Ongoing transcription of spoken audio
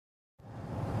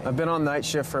I've been on night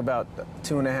shift for about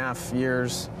 2.5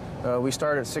 years. We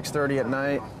start at 6:30 at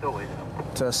night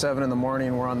to 7 in the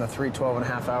morning. We're on the 3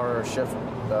 12.5-hour shift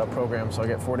program, so I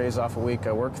get 4 days off a week.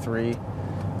 I work 3.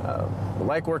 I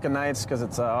like working nights because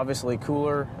it's obviously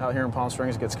cooler. Out here in Palm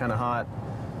Springs it gets kind of hot.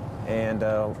 And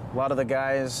a lot of the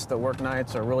guys that work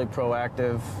nights are really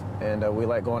proactive, and we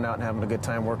like going out and having a good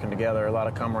time working together. A lot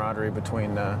of camaraderie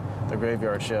between the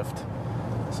graveyard shift.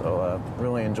 So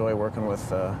really enjoy working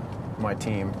with my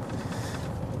team.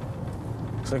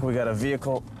 Looks like we got a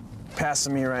vehicle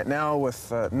passing me right now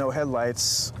with no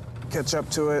headlights. Catch up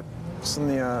to it. It's in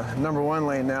the number 1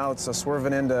 lane now. It's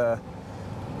swerving into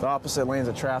the opposite lanes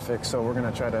of traffic, so we're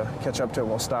gonna try to catch up to it.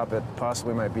 We'll stop it.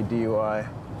 Possibly might be DUI.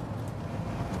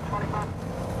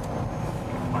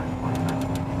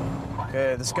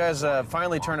 Okay, this guy's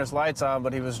finally turned his lights on,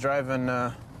 but he was driving.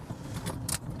 Copy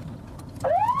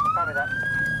that.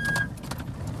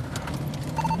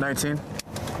 19.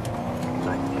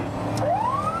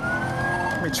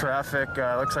 Traffic,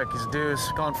 looks like he's due.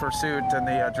 He's going for a suit in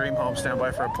the Dream Home. Stand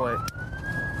by for a plate.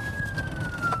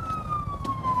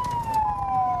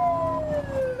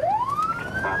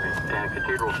 Copy. And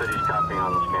Cathedral City's copying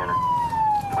on the scanner.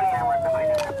 29 right behind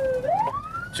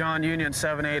you. John Union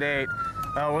 788.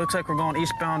 Looks like we're going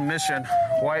eastbound Mission.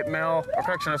 White male, or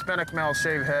correction, Hispanic male,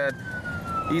 shaved head.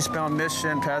 Eastbound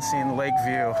Mission, passing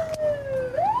Lakeview.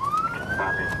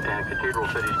 Copy. And Cathedral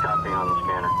City's copying on the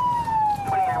scanner.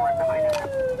 29 right behind you.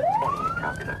 28,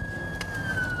 copy that.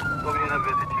 Moving in a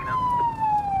visit, Gina.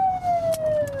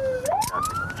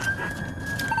 Copy.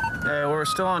 Hey, we're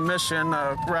still on Mission,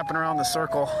 wrapping around the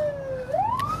circle.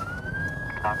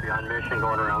 Copy on Mission,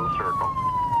 going around the circle.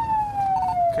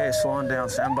 Okay, slowing down,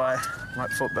 stand by. My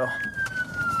footbell.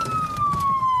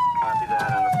 Copy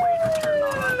that, and the plate returned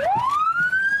on.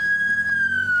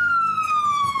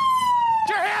 Get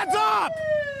your hands up!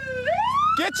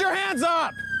 Get your hands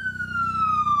up!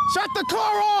 Shut the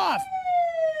car off!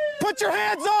 Put your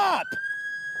hands up!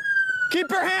 Keep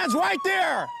your hands right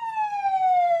there!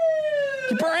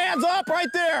 Keep your hands up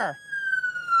right there!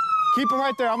 Keep them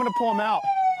right there. I'm gonna pull them out.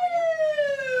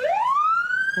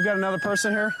 We got another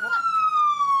person here.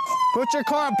 Put your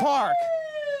car in park.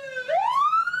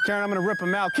 Karen, I'm gonna rip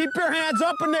them out. Keep your hands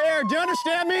up in the air. Do you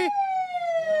understand me?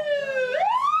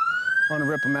 I'm gonna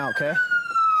rip them out, okay?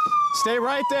 Stay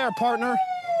right there, partner.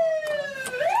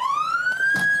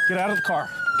 Get out of the car.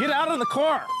 Get out of the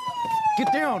car.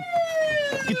 Get down.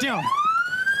 Get down.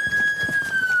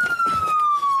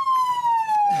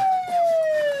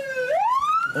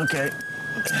 Okay.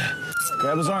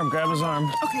 Grab his arm, grab his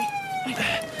arm. Okay. You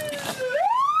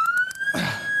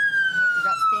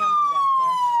got family back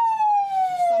there.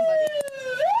 Somebody.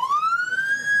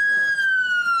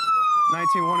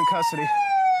 19-1 in custody.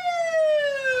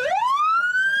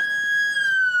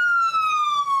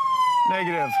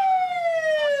 Negative.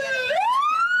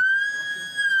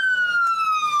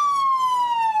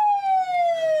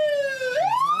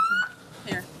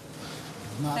 Here.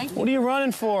 Thank you. What are you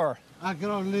running for? I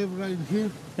gotta live right here.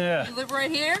 Yeah. You live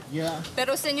right here? Yeah.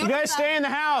 Pero señor, You guys stay in the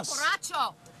house.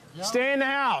 borracho. Yeah. Stay in the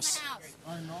house.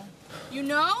 I know. You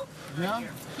know? Yeah.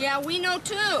 Yeah, we know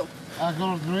too. I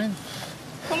gotta drink.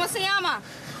 ¿Cómo se llama?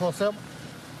 Jose.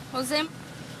 Jose.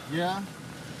 Yeah.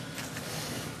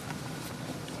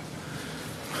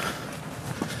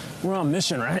 We're on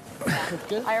Mission, right?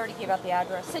 I already gave out the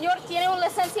address. Señor, ¿tiene una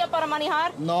licencia para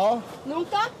manejar? No.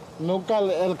 ¿Nunca? Nunca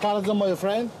el carro de my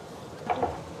friend.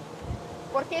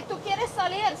 ¿Por qué tú quieres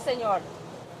salir, señor?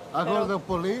 I go to the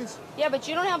police. Yeah, but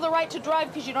you don't have the right to drive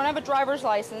because you don't have a driver's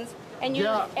license, and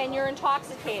you're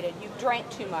intoxicated. You drank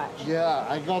too much. Yeah,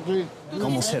 I got to.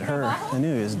 Almost hit her. I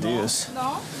knew he was deuce.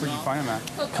 No? Where'd you find him at?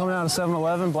 Coming out of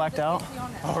 7-Eleven, blacked out.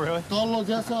 Oh, really? Todos los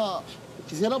días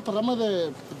quisiera pararme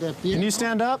de pie. Can you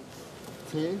stand up?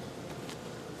 Sí.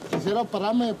 Quisiera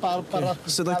pararme para.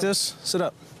 Sit like this. Sit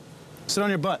up. Sit on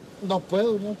your butt. No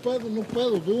puedo,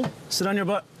 dude. Sit on your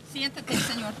butt. Siéntate,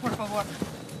 señor, por favor.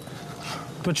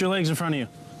 Put your legs in front of you.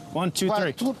 1, 2,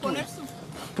 3. Poner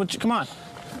su... Come on.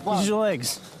 Use your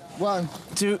legs. 1,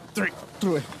 2, 3.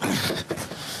 3.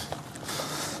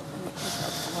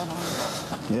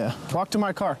 Yeah. Walk to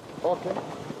my car. Okay.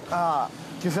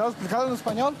 ¿Quisiera explicar en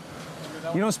español?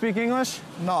 You don't speak English?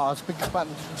 No, I speak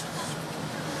Spanish.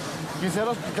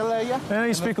 Quisiera explicarle a ella. I know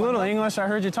you speak a little English. I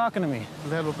heard you talking to me.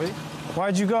 Little bit.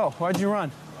 Why'd you go? Why'd you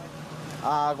run?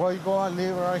 Where you go and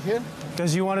live right here?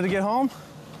 Because you wanted to get home?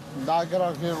 I get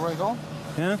out here right on.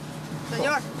 Yeah?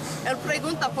 Señor, él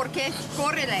pregunta por qué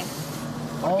córrele.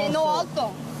 ¿Por qué no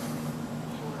alto?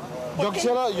 Yo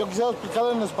quisiera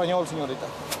explicarle en español, señorita.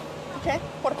 Okay.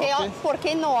 ¿Por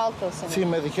qué no alto, señor? Si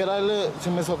me dijera él, si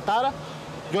me soltara,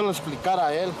 yo le explicara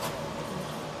a él.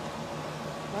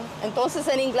 Entonces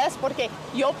en inglés, porque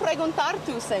yo preguntar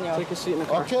tú, señor. Take a seat in the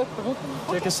car. Ok,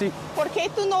 Take a seat. ¿Por qué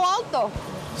tú no alto?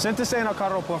 Siéntese en el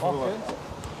carro, por favor.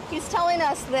 He's telling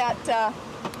us that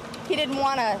he doesn't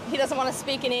want to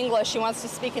speak in English. He wants to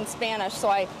speak in Spanish. So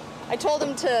I told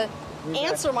him to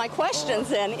answer my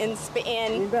questions in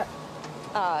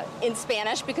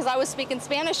Spanish because I was speaking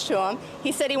Spanish to him.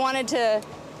 He said he wanted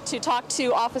to talk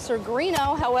to Officer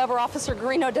Greeno. However, Officer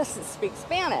Greeno doesn't speak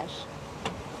Spanish.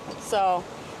 So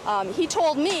he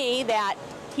told me that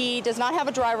he does not have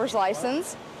a driver's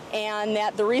license and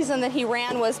that the reason that he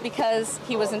ran was because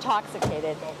he was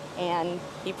intoxicated. And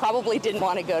he probably didn't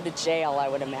want to go to jail, I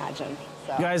would imagine.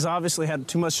 So. You guys obviously had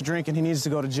too much to drink and he needs to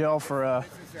go to jail for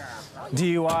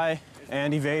DUI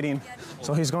and evading.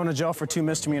 So he's going to jail for 2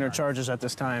 misdemeanor charges at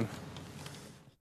this time.